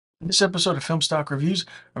In this episode of Film Stock Reviews,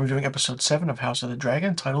 I'm reviewing episode 7 of House of the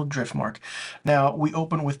Dragon, titled Driftmark. Now, we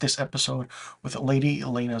open with this episode with Lady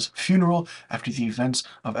Elena's funeral after the events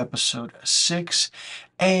of episode 6,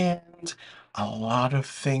 and a lot of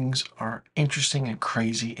things are interesting and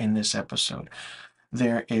crazy in this episode.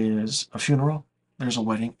 There is a funeral, there's a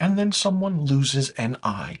wedding, and then someone loses an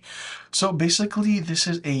eye. So basically, this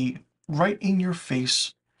is a right in your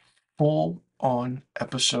face, full on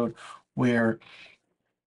episode where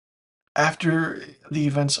after the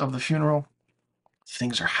events of the funeral,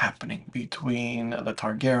 things are happening between the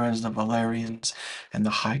Targaryens, the Valerians, and the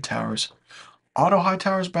Hightowers. Otto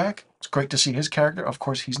Hightower's back. It's great to see his character. Of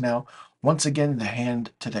course, he's now once again the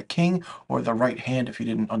hand to the king, or the right hand if you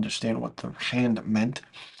didn't understand what the hand meant.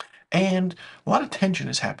 And a lot of tension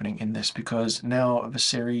is happening in this because now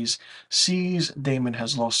Viserys sees Daemon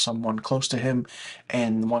has lost someone close to him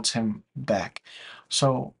and wants him back.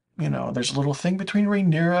 So, there's a little thing between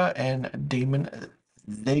Rhaenyra and Daemon.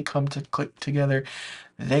 They come to click together.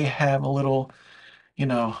 They have a little,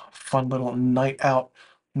 fun little night out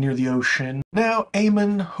near the ocean. Now,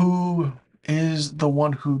 Aemon, who is the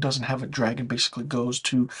one who doesn't have a dragon, basically goes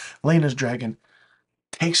to Laena's dragon,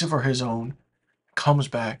 takes it for his own, comes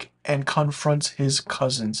back and confronts his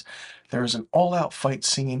cousins. There's an all-out fight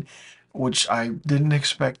scene, which I didn't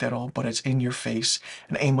expect at all, but it's in your face,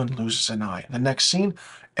 and Aemon loses an eye. The next scene,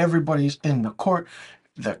 everybody's in the court.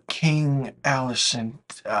 The king, Alicent,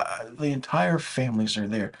 the entire families are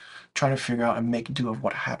there, trying to figure out and make do of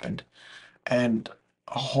what happened. And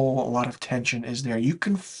a whole lot of tension is there. You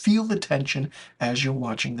can feel the tension as you're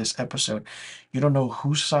watching this episode. You don't know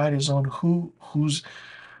whose side is on who's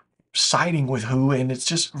siding with who, and it's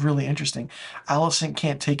just really interesting. Alicent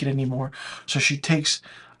can't take it anymore, so she takes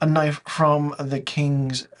a knife from the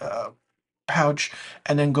king's pouch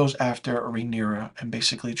and then goes after Rhaenyra and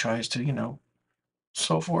basically tries to,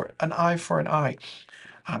 so for an eye,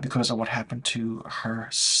 because of what happened to her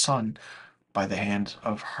son by the hand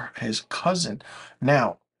of his cousin.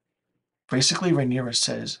 Now, basically, Rhaenyra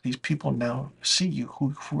says, these people now see you,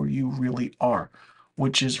 who you really are,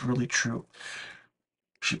 which is really true.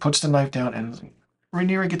 She puts the knife down, and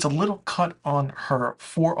Rhaenyra gets a little cut on her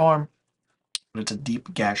forearm, but it's a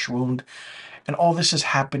deep gash wound. And all this is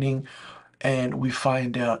happening, and we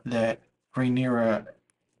find out that Rhaenyra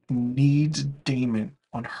needs Daemon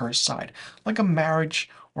on her side, like a marriage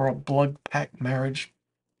or a blood pact marriage,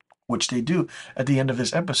 which they do at the end of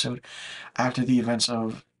this episode, after the events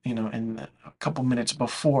of, in a couple minutes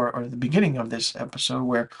before or the beginning of this episode,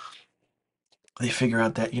 where they figure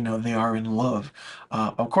out that they are in love.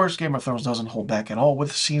 Of course, Game of Thrones doesn't hold back at all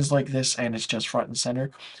with scenes like this, and it's just front and center.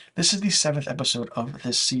 This is the 7th episode of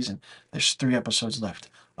this season. There's 3 episodes left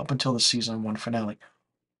up until the season 1 finale.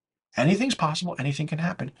 Anything's possible. Anything can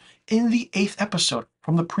happen. In the 8th episode,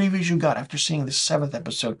 from the previews you got after seeing the 7th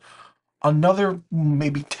episode, another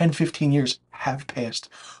maybe 10-15 years have passed.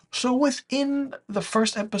 So within the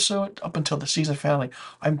first episode up until the season finale,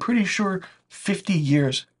 I'm pretty sure 50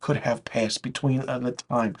 years could have passed between the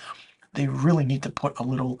time. They really need to put a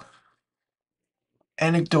little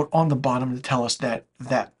anecdote on the bottom to tell us that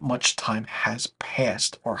that much time has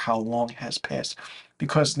passed, or how long has passed,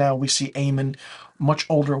 because now we see Aemon much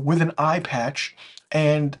older with an eye patch.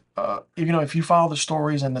 And if you follow the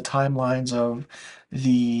stories and the timelines of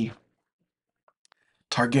the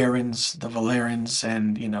Targaryens, the Valerians,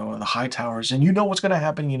 and the Hightowers, and you know what's going to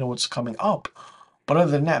happen, you know what's coming up. But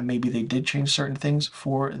other than that, maybe they did change certain things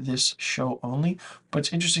for this show only. But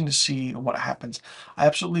it's interesting to see what happens. I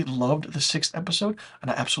absolutely loved the 6th episode,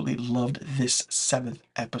 and I absolutely loved this 7th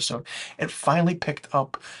episode. It finally picked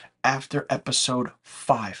up after episode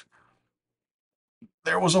 5.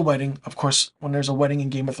 There was a wedding. Of course, when there's a wedding in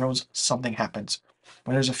Game of Thrones, something happens.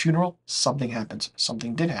 When there's a funeral, something happens.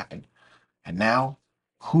 Something did happen. And now,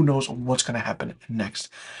 who knows what's going to happen next.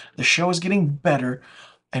 The show is getting better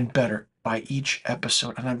and better by each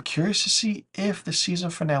episode, and I'm curious to see if the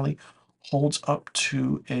season finale holds up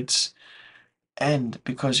to its end,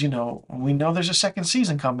 because we know there's a second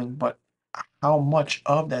season coming, but how much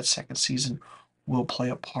of that second season will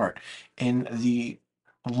play a part in the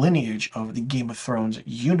lineage of the Game of Thrones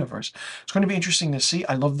universe? It's going to be interesting to see.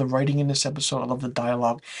 I love the writing in this episode. I love the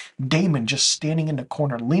dialogue. Daemon just standing in the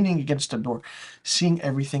corner, leaning against the door, seeing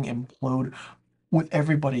everything implode with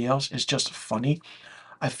everybody else is just funny.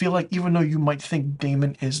 I feel like even though you might think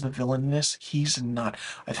Daemon is the villain in this, he's not.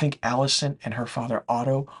 I think Alicent and her father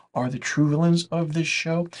Otto are the true villains of this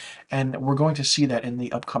show, and we're going to see that in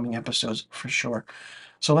the upcoming episodes for sure.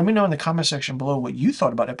 So let me know in the comment section below what you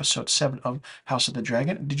thought about episode 7 of House of the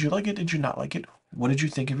Dragon. Did you like it? Did you not like it? What did you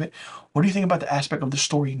think of it? What do you think about the aspect of the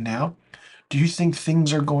story now? Do you think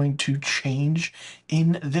things are going to change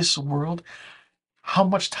in this world? How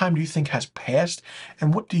much time do you think has passed?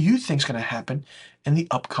 And what do you think is going to happen in the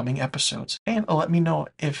upcoming episodes? And let me know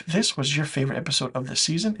if this was your favorite episode of the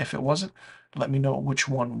season. If it wasn't, let me know which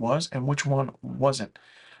one was and which one wasn't.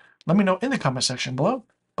 Let me know in the comment section below,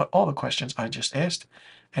 but all the questions I just asked.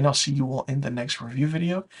 And I'll see you all in the next review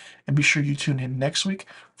video. And be sure you tune in next week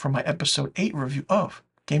for my episode 8 review of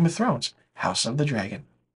Game of Thrones, House of the Dragon.